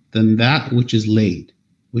lay than that which is laid,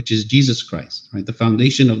 which is Jesus Christ," right? The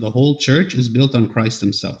foundation of the whole church is built on Christ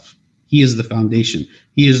himself. He is the foundation.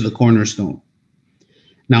 He is the cornerstone.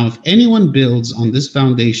 Now, if anyone builds on this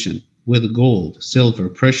foundation with gold, silver,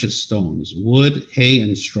 precious stones, wood, hay,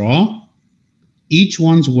 and straw, each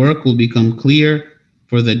one's work will become clear,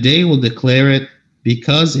 for the day will declare it,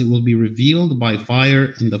 because it will be revealed by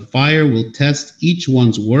fire, and the fire will test each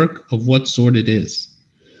one's work of what sort it is.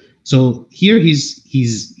 So here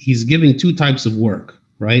he's giving two types of work,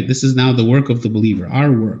 right? This is now the work of the believer,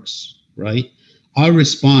 our works, right? Our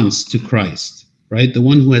response to Christ, right? The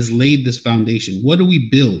one who has laid this foundation. What do we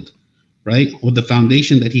build, right? With the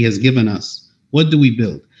foundation that he has given us. What do we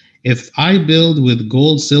build? If I build with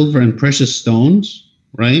gold, silver, and precious stones,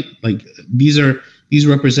 right? Like these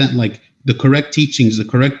represent like the correct teachings, the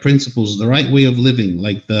correct principles, the right way of living,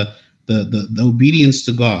 like the obedience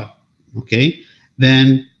to God, okay?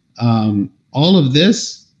 Then all of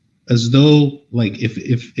this, as though like if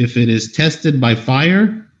it is tested by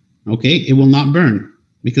fire, okay, it will not burn,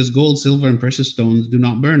 because gold, silver, and precious stones do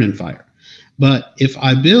not burn in fire. But if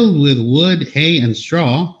I build with wood, hay, and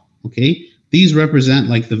straw, okay, these represent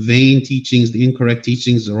like the vain teachings, the incorrect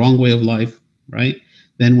teachings, the wrong way of life, right?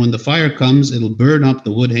 Then when the fire comes, it'll burn up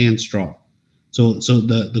the wood, hay, and straw. So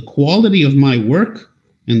the quality of my work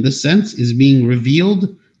in this sense is being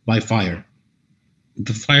revealed by fire.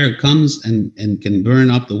 The fire comes and can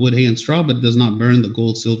burn up the wood, hay, and straw, but does not burn the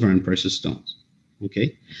gold, silver, and precious stones.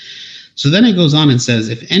 Okay, so then it goes on and says,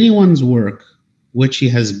 if anyone's work which he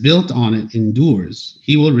has built on it endures,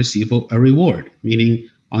 he will receive a reward. Meaning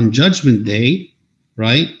on Judgment Day,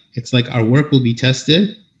 right? It's like our work will be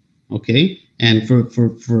tested, okay? And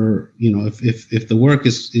for you know, if the work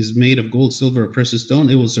is made of gold, silver, or precious stone,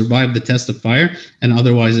 it will survive the test of fire, and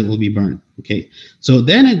otherwise it will be burned. Okay. So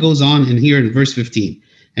then it goes on in here in verse 15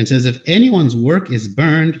 and says, if anyone's work is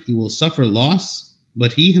burned, he will suffer loss,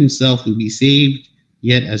 but he himself will be saved,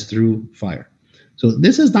 yet as through fire. So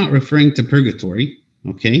this is not referring to purgatory,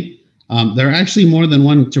 Okay, there are actually more than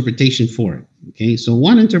one interpretation for it. Okay, so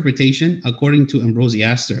one interpretation, according to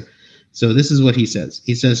Ambrosiaster, so this is what he says.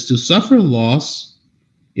 He says, to suffer loss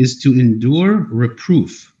is to endure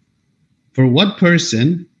reproof. For what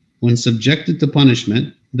person, when subjected to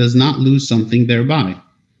punishment, does not lose something thereby?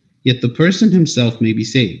 Yet the person himself may be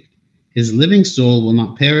saved. His living soul will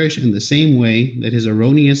not perish in the same way that his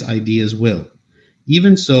erroneous ideas will.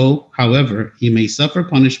 Even so, however, he may suffer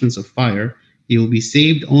punishments of fire, he will be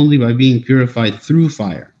saved only by being purified through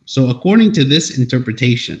fire. So according to this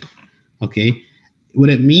interpretation, okay, what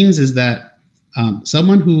it means is that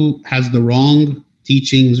someone who has the wrong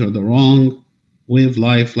teachings or the wrong way of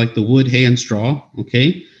life, like the wood, hay, and straw,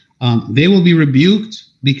 okay, they will be rebuked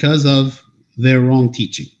because of their wrong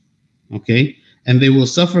teaching, okay, and they will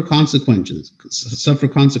suffer consequences.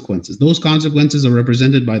 Those consequences are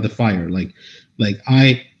represented by the fire. Like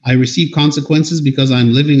I receive consequences because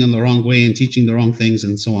I'm living in the wrong way and teaching the wrong things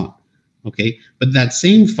and so on. Okay, but that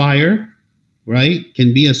same fire, right,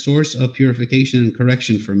 can be a source of purification and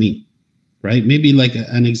correction for me, right? Maybe like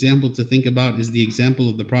an example to think about is the example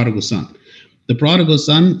of the prodigal son. The prodigal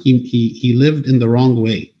son, he lived in the wrong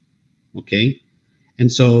way, okay,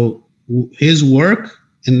 and so his work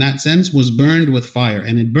in that sense was burned with fire,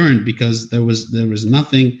 and it burned because there was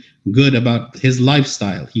nothing good about his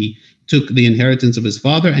lifestyle. He took the inheritance of his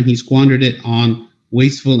father and he squandered it on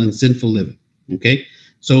wasteful and sinful living. Okay,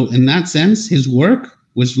 so in that sense, his work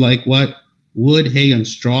was like what? Wood, hay, and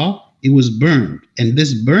straw. It was burned, and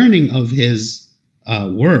this burning of his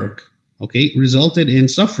work, okay, resulted in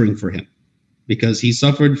suffering for him, because he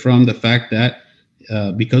suffered from the fact that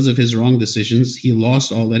because of his wrong decisions, he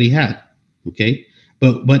lost all that he had. Okay,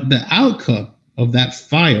 but the outcome of that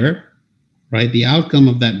fire, right? The outcome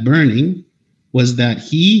of that burning was that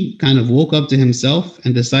he kind of woke up to himself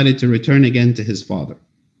and decided to return again to his father,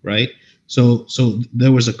 right? So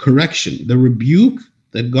there was a correction. The rebuke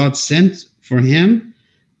that God sent for him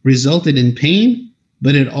resulted in pain,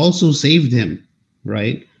 but it also saved him,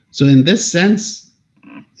 right? So in this sense,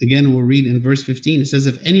 again, we'll read in verse 15, it says,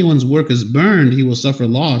 if anyone's work is burned, he will suffer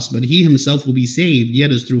loss, but he himself will be saved,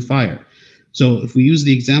 yet as through fire. So if we use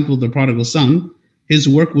the example of the prodigal son, his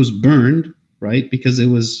work was burned, right? Because it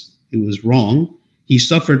was wrong. He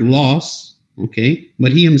suffered loss, okay?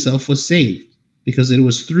 But he himself was saved because it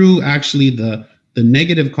was through actually the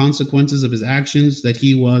negative consequences of his actions that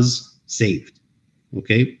he was saved,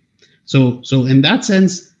 okay? So in that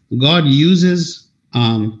sense, God uses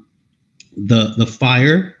the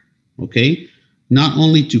fire, okay, not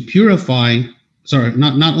only to purify,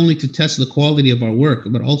 not only to test the quality of our work,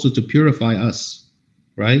 but also to purify us,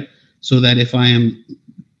 right? So that if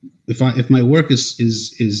my work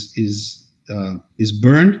is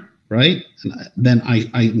burned, right, then I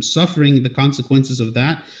am suffering the consequences of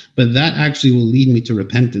that, but that actually will lead me to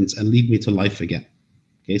repentance and lead me to life again.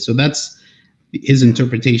 Okay, so that's his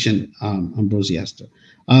interpretation, Ambrosiaster.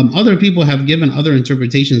 Other people have given other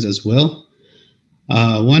interpretations as well.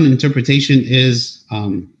 One interpretation is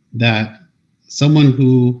that someone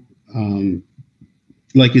who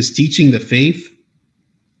is teaching the faith,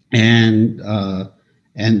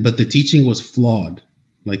 but the teaching was flawed.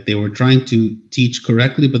 Like they were trying to teach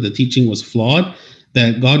correctly, but the teaching was flawed,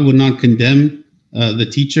 that God would not condemn the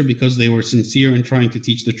teacher because they were sincere in trying to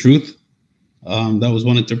teach the truth. That was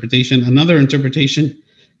one interpretation. Another interpretation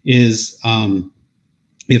is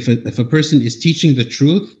if a person is teaching the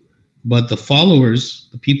truth, but the followers,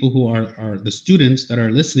 the people who are the students that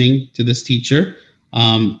are listening to this teacher,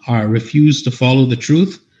 are refused to follow the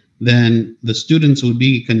truth, then the students would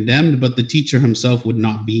be condemned, but the teacher himself would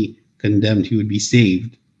not be condemned. He would be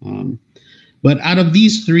saved. But out of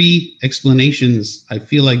these three explanations, I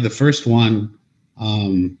feel like the first one,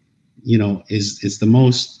 is the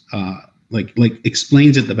most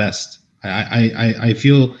explains it the best. I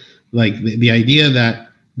feel like the idea that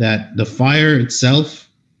the fire itself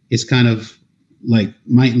is kind of like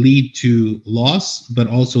might lead to loss, but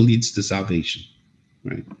also leads to salvation,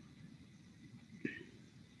 right?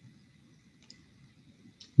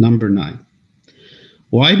 Number 9.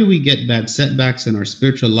 Why do we get bad setbacks in our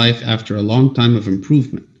spiritual life after a long time of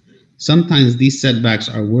improvement? Sometimes these setbacks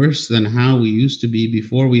are worse than how we used to be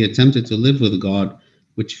before we attempted to live with God,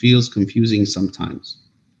 which feels confusing sometimes.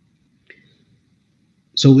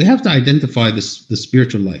 So we have to identify the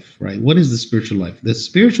spiritual life, right? What is the spiritual life? The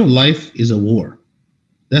spiritual life is a war.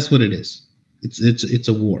 That's what it is. It's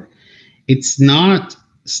a war. It's not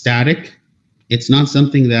static. It's not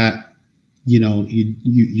something that you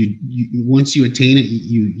once you attain it,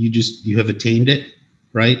 you have attained it,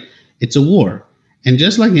 right? It's a war. And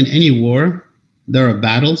just like in any war, there are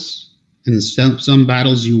battles, and some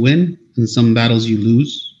battles you win and some battles you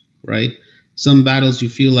lose, right? Some battles you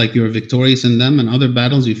feel like you're victorious in them, and other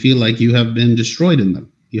battles you feel like you have been destroyed in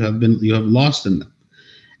them. You have lost in them.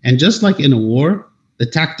 And just like in a war, the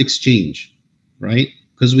tactics change, right?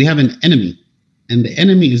 Because we have an enemy, and the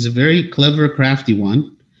enemy is a very clever, crafty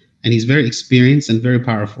one, and he's very experienced and very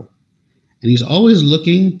powerful. And he's always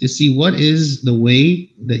looking to see what is the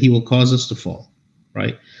way that he will cause us to fall,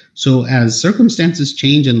 right? So as circumstances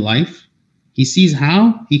change in life, he sees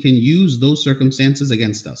how he can use those circumstances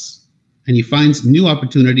against us. And he finds new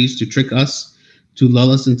opportunities to trick us, to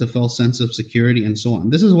lull us into false sense of security, and so on.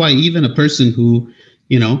 This is why even a person who,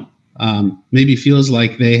 maybe feels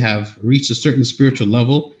like they have reached a certain spiritual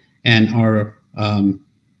level and are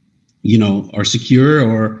secure,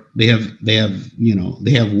 or they have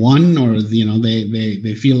won, or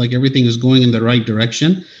they feel like everything is going in the right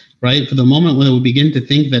direction, right? For the moment when we begin to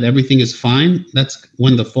think that everything is fine, that's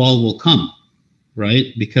when the fall will come,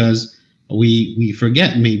 right? Because we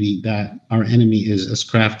forget maybe that our enemy is as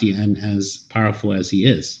crafty and as powerful as he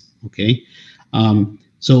is. Okay,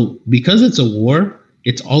 so because it's a war,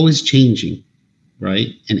 it's always changing, right?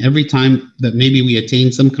 And every time that maybe we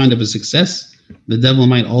attain some kind of a success, the devil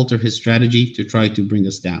might alter his strategy to try to bring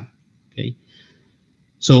us down. Okay,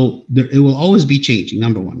 so it will always be changing.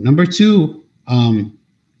 Number one. Number two,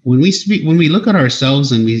 when we look at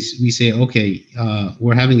ourselves and we say, okay,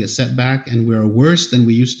 we're having a setback and we're worse than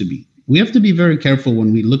we used to be. We have to be very careful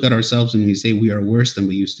when we look at ourselves and we say we are worse than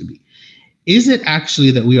we used to be. Is it actually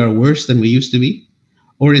that we are worse than we used to be?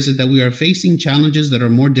 Or is it that we are facing challenges that are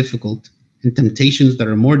more difficult and temptations that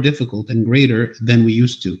are more difficult and greater than we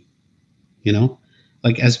used to?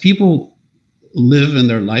 Like as people live in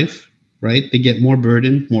their life, right, they get more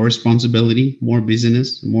burden, more responsibility, more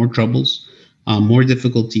busyness, more troubles, more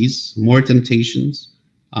difficulties, more temptations,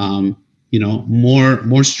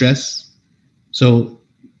 more stress. So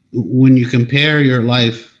when you compare your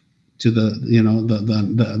life to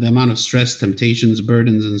the amount of stress, temptations,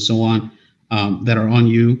 burdens, and so on that are on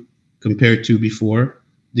you compared to before,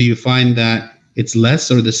 do you find that it's less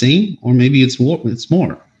or the same, or maybe it's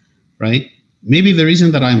more, right? Maybe the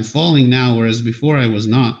reason that I'm falling now, whereas before I was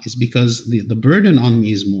not, is because the burden on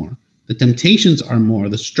me is more, the temptations are more,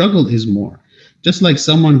 the struggle is more. Just like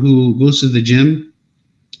someone who goes to the gym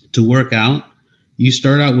to work out, you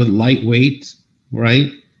start out with lightweight,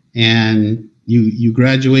 right? And you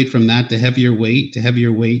graduate from that to heavier weight, to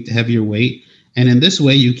heavier weight, to heavier weight. And in this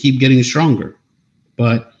way, you keep getting stronger.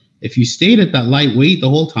 But if you stayed at that light weight the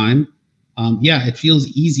whole time, it feels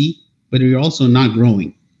easy, but you're also not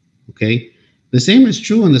growing, okay? The same is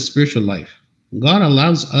true in the spiritual life. God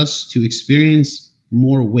allows us to experience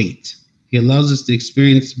more weight. He allows us to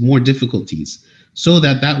experience more difficulties so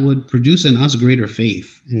that would produce in us greater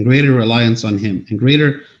faith and greater reliance on him and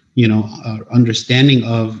greater understanding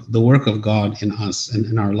of the work of God in us and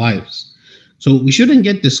in our lives. So we shouldn't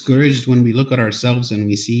get discouraged when we look at ourselves and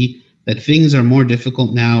we see that things are more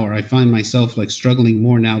difficult now, or I find myself like struggling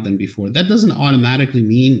more now than before. That doesn't automatically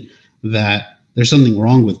mean that there's something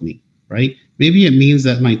wrong with me, right? Maybe it means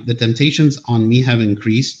that the temptations on me have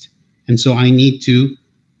increased, and so I need to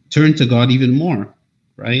turn to God even more,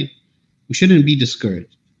 right? We shouldn't be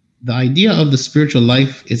discouraged. The idea of the spiritual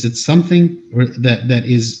life is it's something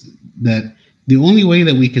that the only way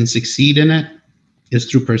that we can succeed in it is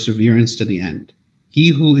through perseverance to the end. He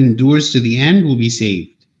who endures to the end will be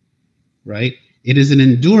saved, right? It is an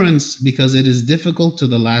endurance because it is difficult to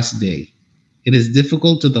the last day. It is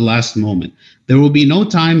difficult to the last moment. There will be no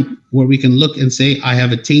time where we can look and say, I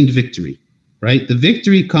have attained victory, right? The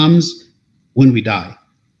victory comes when we die.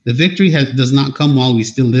 The victory does not come while we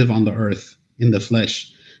still live on the earth in the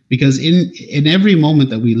flesh. Because in every moment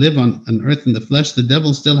that we live on earth in the flesh, the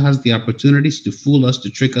devil still has the opportunities to fool us, to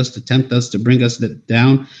trick us, to tempt us, to bring us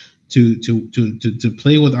down, to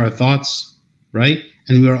play with our thoughts, right?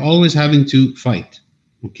 And we are always having to fight,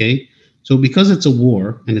 okay? So because it's a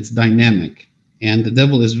war and it's dynamic, and the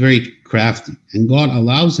devil is very crafty, and God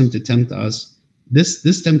allows him to tempt us,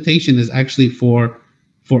 this temptation is actually for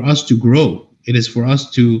us to grow. It is for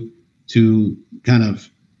us to kind of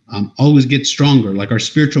always get stronger, like our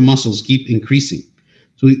spiritual muscles keep increasing.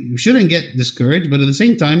 So we shouldn't get discouraged, but at the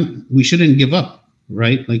same time, we shouldn't give up,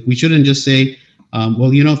 right? Like we shouldn't just say,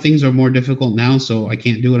 things are more difficult now, so I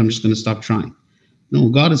can't do it. I'm just going to stop trying. No,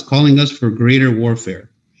 God is calling us for greater warfare.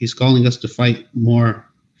 He's calling us to fight more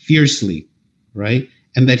fiercely, right?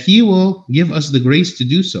 And that he will give us the grace to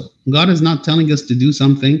do so. God is not telling us to do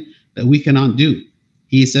something that we cannot do.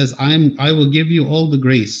 He says, I will give you all the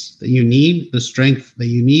grace that you need, the strength that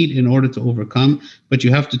you need in order to overcome, but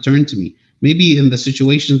you have to turn to me. Maybe in the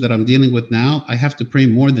situations that I'm dealing with now, I have to pray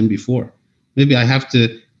more than before. Maybe I have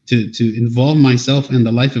to to involve myself in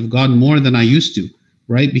the life of God more than I used to,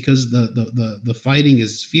 right? Because the fighting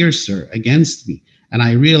is fiercer against me. And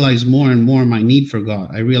I realize more and more my need for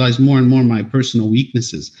God. I realize more and more my personal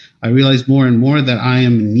weaknesses. I realize more and more that I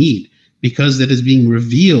am in need because it is being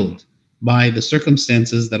revealed by the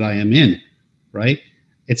circumstances that I am in, right?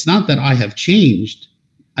 It's not that I have changed.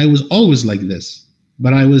 I was always like this,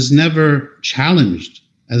 but I was never challenged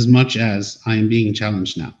as much as I am being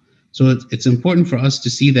challenged now. So it's important for us to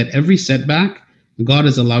see that every setback, God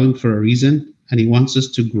is allowing for a reason, and he wants us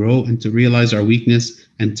to grow and to realize our weakness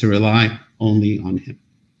and to rely only on him.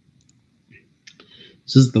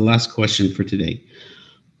 This is the last question for today.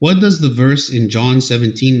 What does the verse in John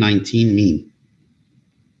 17:19 mean?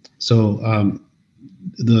 So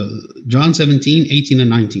the John 17:18 and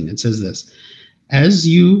 19, it says this: as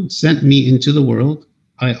you sent me into the world,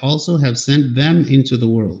 I also have sent them into the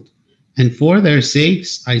world. And for their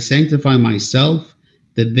sakes I sanctify myself,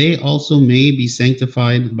 that they also may be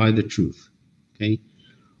sanctified by the truth. Okay.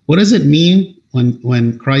 What does it mean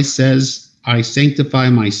when Christ says, I sanctify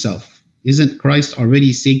myself? Isn't Christ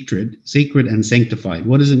already sacred and sanctified?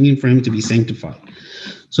 What does it mean for him to be sanctified?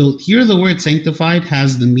 So here the word sanctified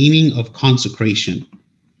has the meaning of consecration,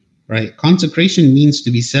 right? Consecration means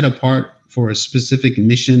to be set apart for a specific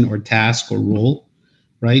mission or task or role,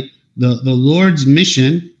 right? The Lord's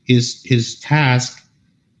mission, his task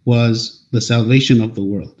was the salvation of the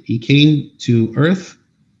world. He came to earth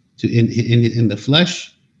in the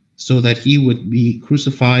flesh so that he would be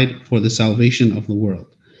crucified for the salvation of the world.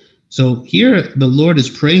 So here the Lord is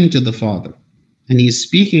praying to the Father, and he is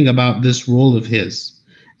speaking about this role of his.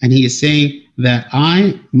 And he is saying that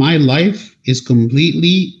my life is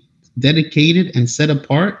completely dedicated and set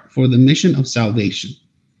apart for the mission of salvation,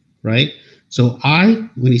 right? So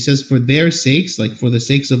when he says for their sakes, like for the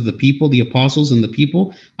sakes of the people, the apostles and the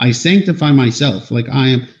people, I sanctify myself, like I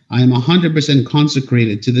am 100%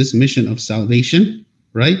 consecrated to this mission of salvation,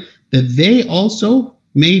 right? That they also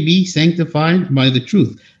may be sanctified by the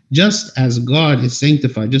truth. Just as God is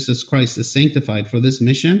sanctified, just as Christ is sanctified for this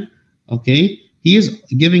mission, okay? He is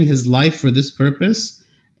giving his life for this purpose.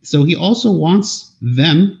 So he also wants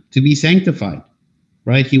them to be sanctified,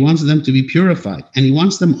 right? He wants them to be purified, and he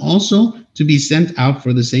wants them also to be sent out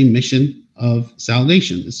for the same mission of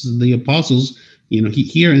salvation. This is the apostles,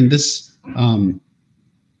 here in this,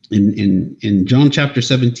 in John chapter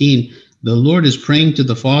 17, the Lord is praying to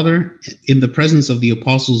the Father in the presence of the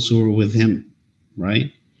apostles who were with him,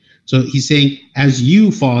 right? So he's saying, as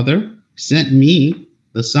you, Father, sent me,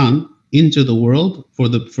 the Son, into the world for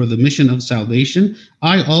the mission of salvation,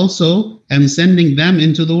 I also am sending them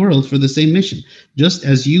into the world for the same mission. Just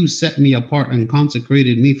as you set me apart and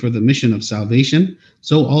consecrated me for the mission of salvation,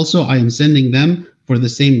 so also I am sending them for the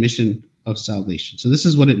same mission of salvation. So this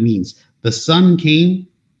is what it means. The Son came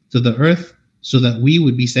to the earth so that we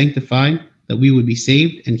would be sanctified, that we would be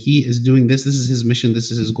saved, and he is doing this. This is his mission.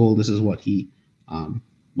 This is his goal. This is what he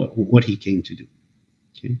came to do.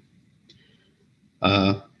 Okay.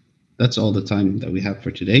 That's all the time that we have for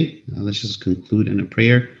today. Let's just conclude in a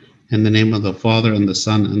prayer. In the name of the Father, and the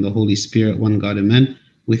Son, and the Holy Spirit, one God, amen.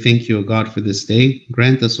 We thank you, O God, for this day.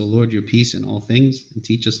 Grant us, O Lord, your peace in all things, and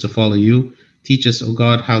teach us to follow you. Teach us, O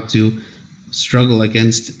God, how to struggle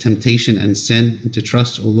against temptation and sin, and to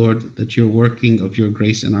trust, O Lord, that your working of your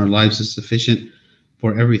grace in our lives is sufficient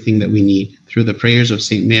for everything that we need. Through the prayers of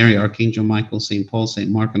St. Mary, Archangel Michael, St. Paul, St.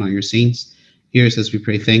 Mark, and all your saints, hear us as we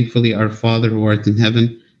pray thankfully. Our Father, who art in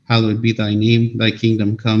heaven, hallowed be thy name. Thy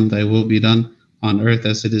kingdom come, thy will be done, on earth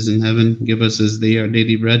as it is in heaven. Give us this day our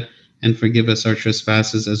daily bread, and forgive us our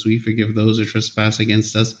trespasses as we forgive those who trespass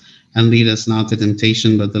against us. And lead us not to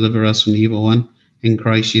temptation, but deliver us from the evil one. In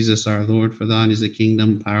Christ Jesus our Lord, for thine is the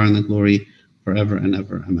kingdom, power, and the glory, forever and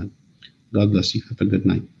ever. Amen. God bless you. Have a good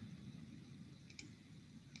night.